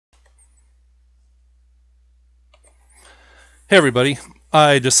Hey everybody,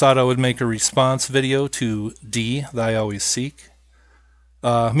 I just thought I would make a response video to Thyalwaysseek.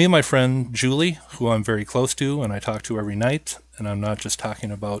 Me and my friend Julie, who I'm very close to and I talk to every night, and I'm not just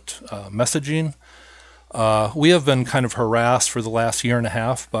talking about messaging, we have been kind of harassed for the last year and a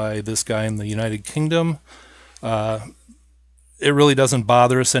half by this guy in the United Kingdom. It really doesn't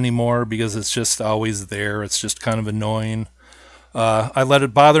bother us anymore because it's just always there. It's just kind of annoying. I let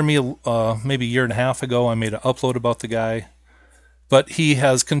it bother me maybe a year and a half ago. I made an upload about the guy. But he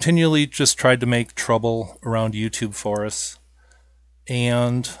has continually just tried to make trouble around YouTube for us.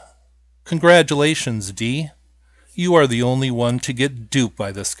 And congratulations, D. You are the only one to get duped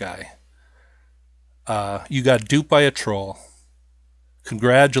by this guy. You got duped by a troll.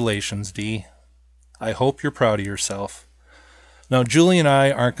 Congratulations, D. I hope you're proud of yourself. Now, Julie and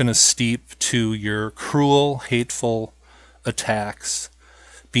I aren't going to steep to your cruel, hateful attacks.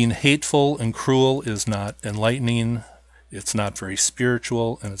 Being hateful and cruel is not enlightening. It's not very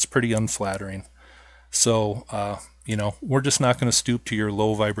spiritual, and it's pretty unflattering. So, we're just not going to stoop to your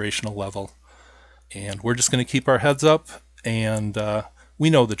low vibrational level. And we're just going to keep our heads up, and we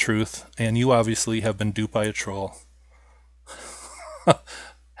know the truth, and you obviously have been duped by a troll.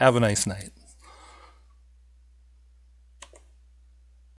 Have a nice night.